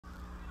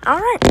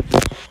Alright.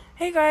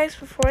 Hey guys,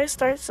 before I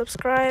start,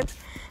 subscribe,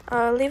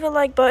 leave a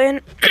like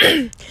button,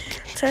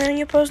 turn on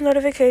your post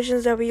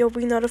notifications that you'll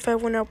be notified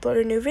when I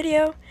upload a new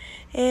video.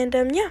 And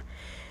yeah.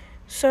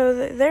 So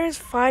there's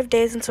 5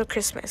 days until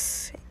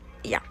Christmas.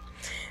 Yeah.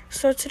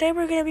 So today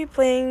we're going to be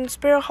playing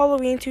Spirit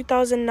Halloween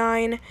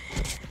 2009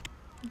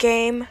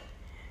 game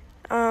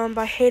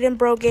by Hayden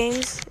Bro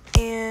Games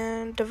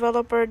and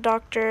developer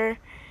Dr.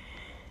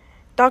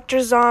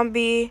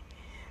 Zombie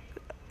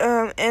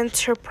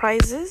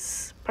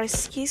Enterprises.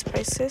 Prices.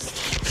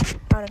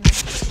 I don't know.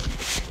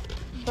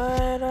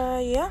 But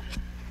yeah.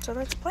 So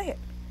let's play it.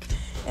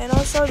 And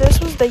also, this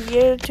was the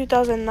year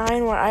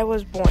 2009 where I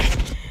was born.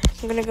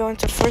 I'm gonna go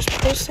into first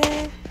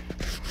person.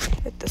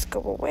 Let this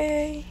go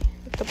away.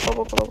 Let the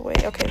bubble go away.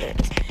 Okay, there it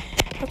is.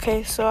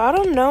 Okay, so I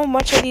don't know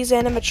much of these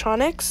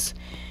animatronics.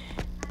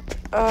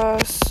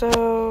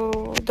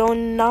 So do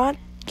not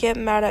get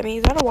mad at me.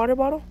 Is that a water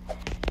bottle?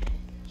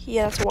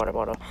 Yeah, that's a water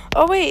bottle.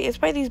 Oh wait, it's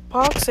by these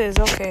boxes.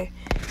 Okay,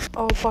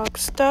 all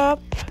boxed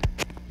up.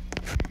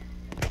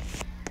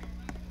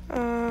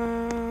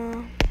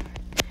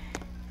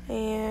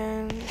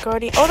 And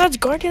Guardian. Oh, that's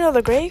Guardian of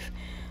the Grave.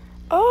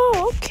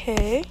 Oh,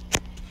 okay.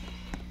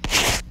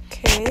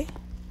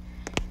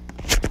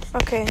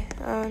 Okay,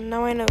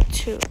 now I know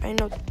two. I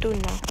know two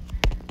now.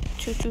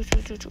 Two.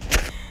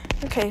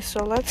 Okay,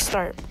 so let's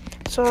start.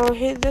 So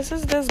this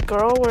is this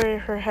girl where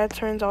her head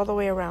turns all the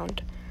way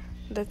around.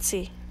 Let's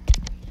see.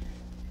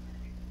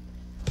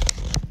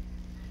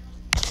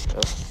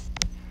 Oh.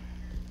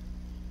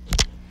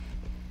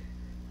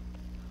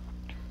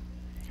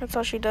 That's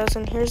all she does.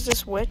 And here's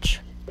this witch.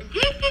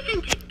 Little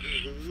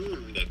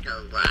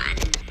one,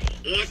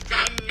 it's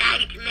a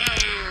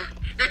nightmare.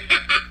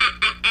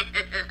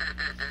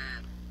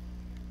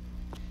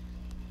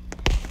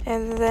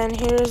 And then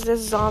here's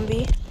this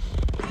zombie.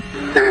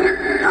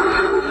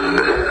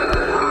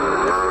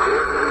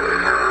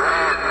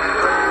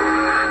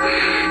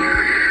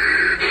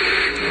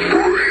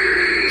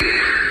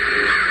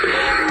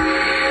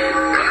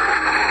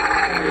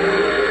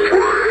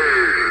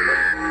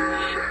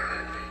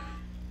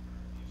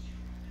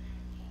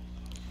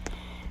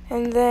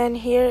 And then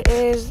here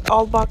is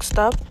all boxed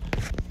up.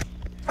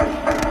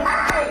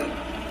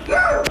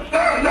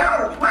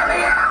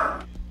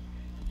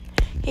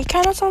 He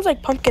kind of sounds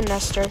like Pumpkin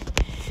Nester.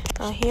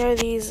 Here are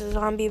these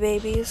zombie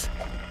babies.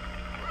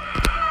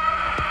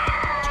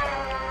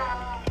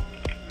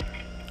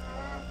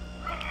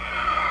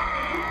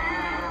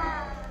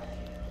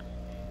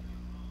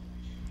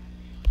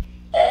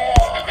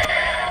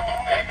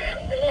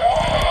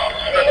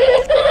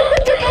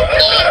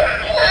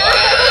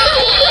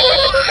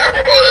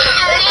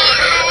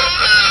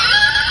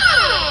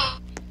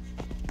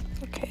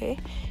 Okay.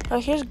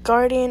 Here's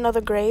Guardian of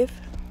the Grave.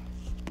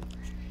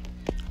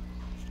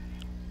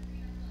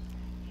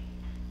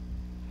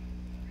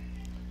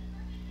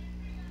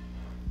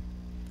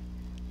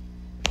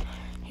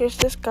 Here's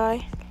this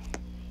guy.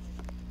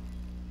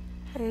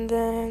 And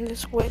then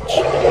this witch.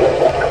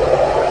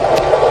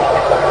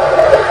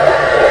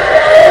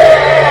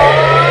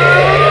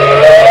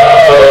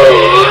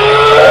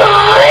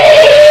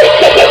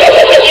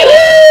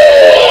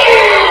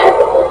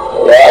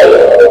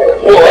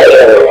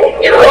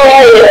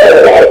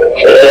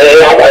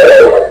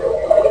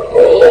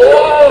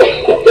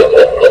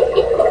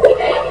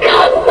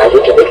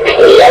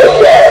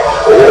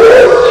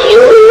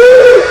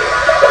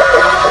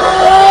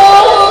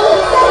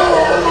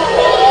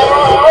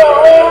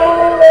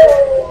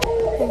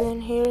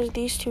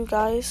 These two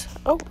guys.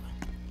 Oh,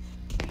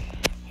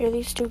 here are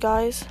these two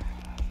guys.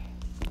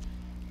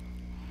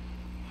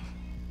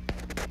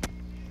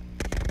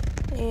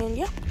 And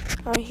yeah,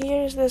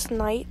 here's this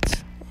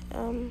knight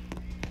from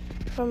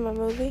a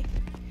movie.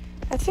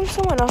 I think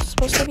someone else is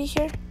supposed to be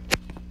here.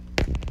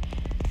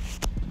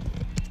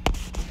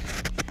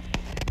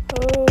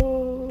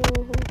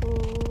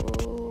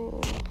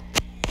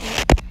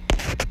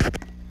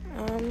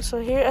 So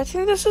here, I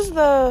think this is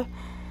the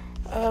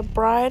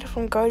bride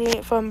from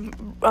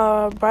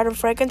Bride of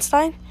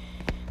Frankenstein,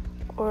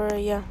 or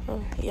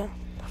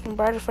from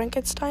Bride of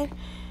Frankenstein,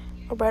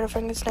 or Bride of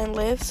Frankenstein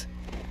Lives.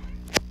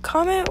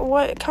 Comment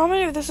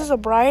if this is a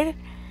bride,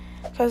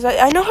 because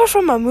I know her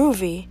from a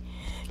movie.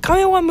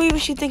 Comment what movie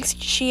she thinks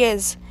she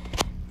is.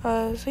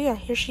 So yeah,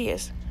 here she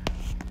is.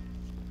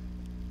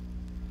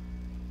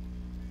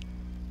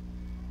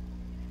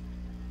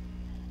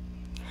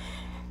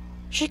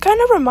 She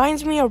kind of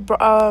reminds me of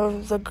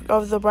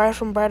the bride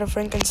from Bride of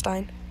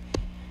Frankenstein.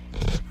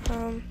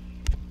 So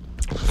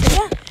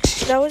yeah,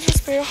 that was the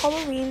Spirit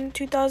Halloween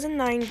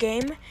 2009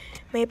 game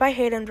made by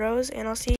Hayden Bros, and I'll see you